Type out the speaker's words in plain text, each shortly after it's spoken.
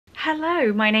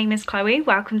Hello, my name is Chloe.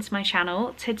 Welcome to my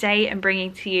channel. Today I'm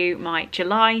bringing to you my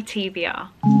July TBR.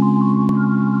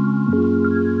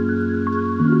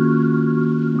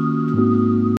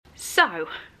 So,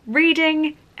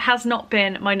 reading has not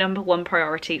been my #1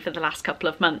 priority for the last couple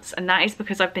of months, and that is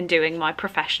because I've been doing my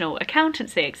professional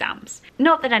accountancy exams.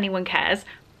 Not that anyone cares,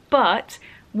 but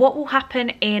what will happen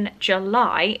in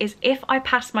July is if I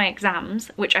pass my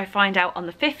exams, which I find out on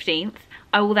the 15th,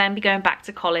 I will then be going back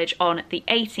to college on the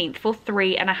 18th for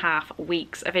 3.5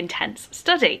 weeks of intense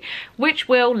study, which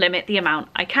will limit the amount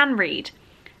I can read.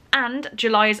 And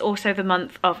July is also the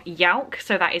month of Yauk,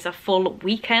 so that is a full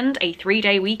weekend, a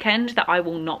 3-day weekend that I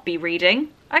will not be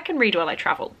reading. I can read while I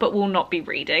travel, but will not be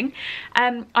reading.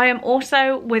 I am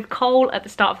also with Cole at the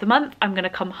start of the month. I'm going to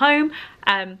come home.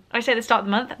 I say the start of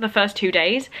the month, the first 2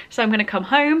 days. So I'm going to come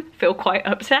home, feel quite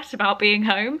upset about being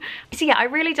home. So yeah, I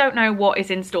really don't know what is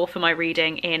in store for my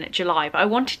reading in July, but I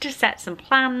wanted to set some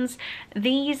plans.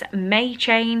 These may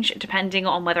change depending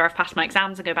on whether I've passed my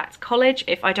exams and go back to college.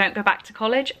 If I don't go back to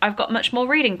college, I've got much more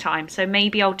reading time. So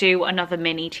maybe I'll do another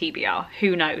mini TBR,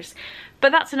 who knows?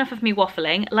 But that's enough of me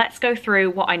waffling. Let's go through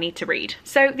what I need to read.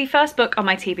 So the first book on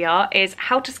my TBR is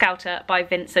How to Scouter by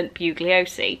Vincent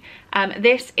Bugliosi.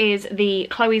 This is the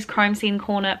Chloe's Crime Scene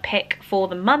Corner pick for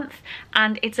the month,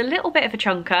 and it's a little bit of a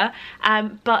chunker,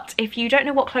 but if you don't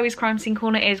know what Chloe's Crime Scene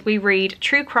Corner is, we read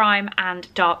true crime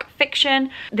and dark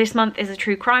fiction. This month is a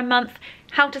true crime month.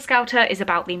 How to Scouter is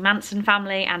about the Manson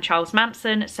family and Charles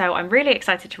Manson, so I'm really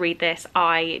excited to read this.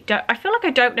 I feel like I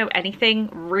don't know anything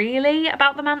really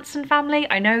about the Manson family.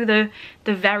 I know the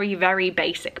very, very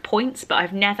basic points, but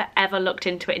I've never ever looked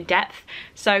into it in depth.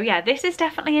 So yeah, this is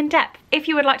definitely in depth. If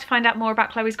you would like to find out more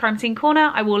about Chloe's Crime Scene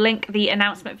Corner, I will link the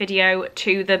announcement video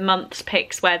to the month's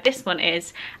picks where this one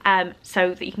is,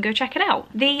 so that you can go check it out.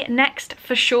 The next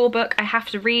for sure book I have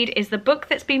to read is the book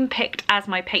that's been picked as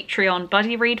my Patreon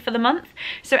buddy read for the month.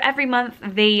 So every month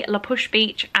the La Push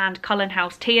Beach and Cullen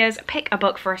House Tears pick a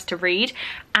book for us to read,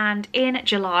 and in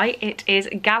July it is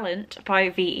Gallant by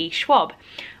V.E. Schwab.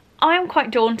 I am quite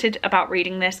daunted about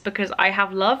reading this because I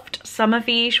have loved some of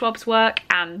V.E. Schwab's work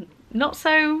and not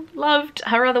so loved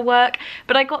her other work,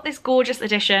 but I got this gorgeous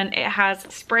edition. It has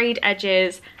sprayed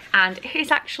edges and it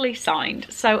is actually signed.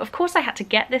 So of course I had to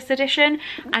get this edition,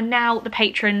 and now the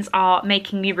patrons are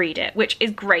making me read it, which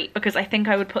is great because I think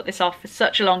I would put this off for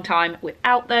such a long time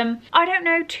without them. I don't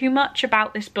know too much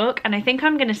about this book, and I think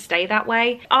I'm gonna stay that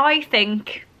way. I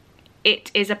think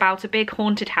it is about a big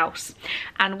haunted house,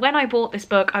 and when I bought this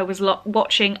book I was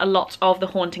watching a lot of The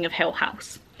Haunting of Hill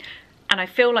House, and I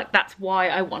feel like that's why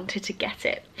I wanted to get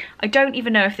it. I don't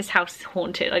even know if this house is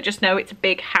haunted, I just know it's a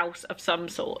big house of some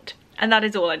sort, and that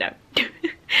is all I know.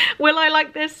 Will I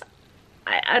like this?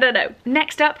 I don't know.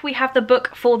 Next up we have the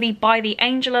book for the By the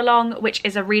Angel Along, which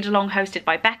is a read-along hosted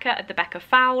by Becca at the Becca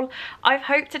Fowl. I've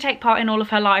hoped to take part in all of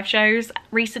her live shows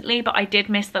recently, but I did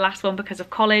miss the last one because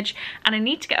of college, and I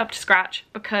need to get up to scratch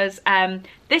because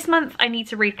this month I need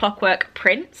to read Clockwork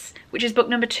Prince, which is book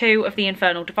 #2 of the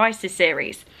Infernal Devices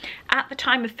series. At the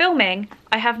time of filming,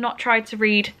 I have not tried to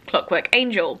read Clockwork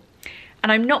Angel,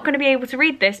 and I'm not going to be able to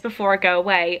read this before I go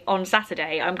away on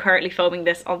Saturday. I'm currently filming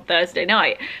this on Thursday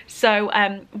night. So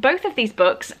both of these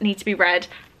books need to be read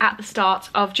at the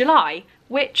start of July,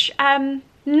 which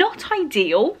not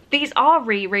ideal. These are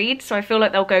rereads, so I feel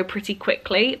like they'll go pretty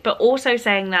quickly, but also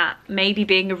saying that maybe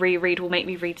being a reread will make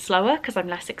me read slower because I'm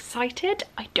less excited.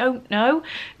 I don't know.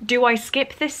 Do I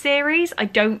skip this series? I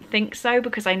don't think so,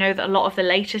 because I know that a lot of the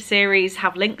later series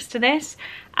have links to this.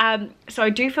 So I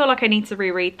do feel like I need to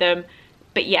reread them.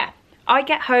 But yeah, I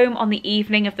get home on the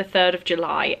evening of the 3rd of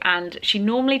July, and she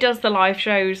normally does the live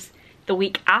shows the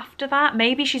week after that.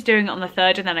 Maybe she's doing it on the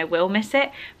 3rd and then I will miss it,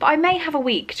 but I may have a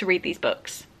week to read these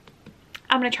books.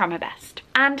 I'm gonna try my best.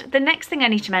 And the next thing I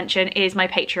need to mention is my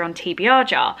Patreon TBR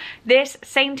jar. This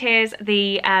same tiers,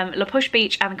 the La Push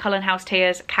Beach and Cullen House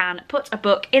tiers, can put a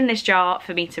book in this jar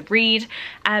for me to read.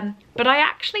 But I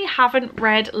actually haven't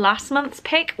read last month's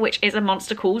pick, which is A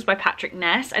Monster Calls by Patrick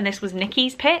Ness, and this was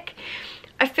Nikki's pick.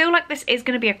 I feel like this is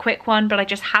going to be a quick one, but I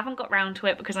just haven't got round to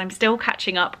it because I'm still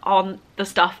catching up on the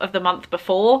stuff of the month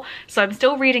before. So I'm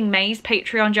still reading May's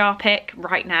Patreon jar pick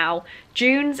right now.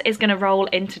 June's is going to roll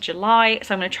into July,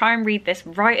 so I'm going to try and read this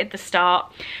right at the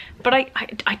start. But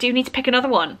I do need to pick another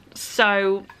one.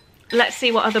 So let's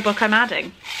see what other book I'm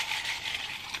adding.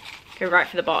 Go right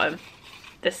for the bottom.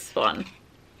 This one.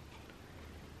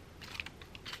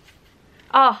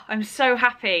 Oh, I'm so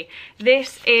happy.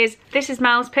 This is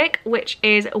Mal's pick, which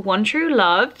is One True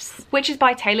Loves, which is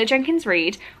by Taylor Jenkins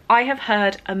Reid. I have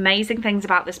heard amazing things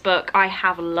about this book. I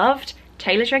have loved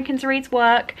Taylor Jenkins Reid's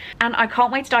work, and I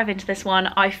can't wait to dive into this one.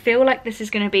 I feel like this is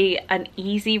going to be an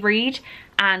easy read,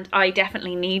 and I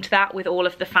definitely need that with all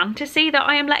of the fantasy that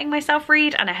I am letting myself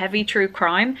read and a heavy true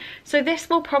crime. So this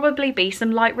will probably be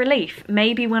some light relief,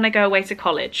 maybe when I go away to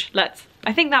college.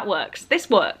 I think that works.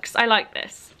 This works. I like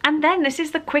this. And then this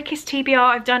is the quickest TBR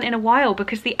I've done in a while,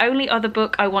 because the only other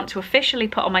book I want to officially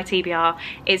put on my TBR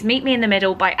is Meet Me in the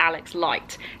Middle by Alex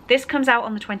Light. This comes out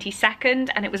on the 22nd,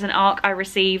 and it was an ARC I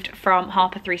received from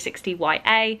Harper 360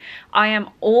 YA. I am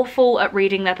awful at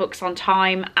reading their books on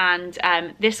time, and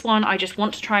this one I just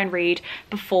want to try and read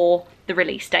before the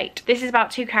release date. This is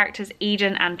about two characters,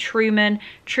 Eden and Truman.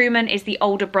 Truman is the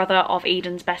older brother of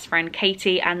Eden's best friend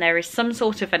Katie, and there is some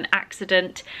sort of an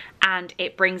accident and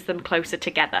it brings them closer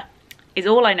together, is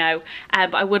all I know.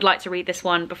 But I would like to read this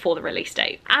one before the release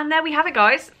date. And there we have it,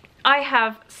 guys. I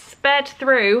have sped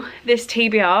through this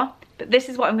TBR, but this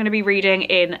is what I'm going to be reading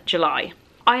in July.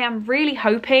 I am really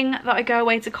hoping that I go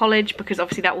away to college, because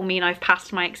obviously that will mean I've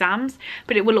passed my exams,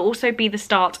 but it will also be the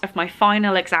start of my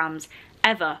final exams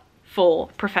ever for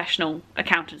professional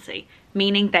accountancy,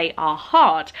 meaning they are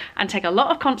hard and take a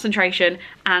lot of concentration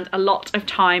and a lot of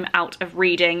time out of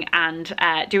reading and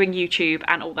doing YouTube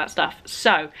and all that stuff.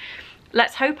 So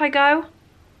let's hope I go,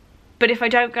 but if I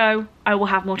don't go, I will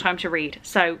have more time to read.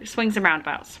 So swings and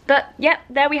roundabouts. But yep,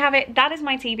 there we have it. That is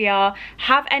my TBR.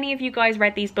 Have any of you guys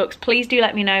read these books? Please do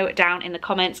let me know down in the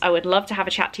comments. I would love to have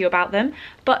a chat to you about them.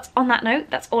 But on that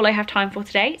note, that's all I have time for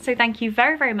today. So thank you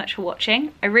very, very much for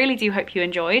watching. I really do hope you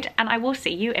enjoyed, and I will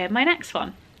see you in my next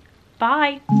one.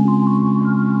 Bye.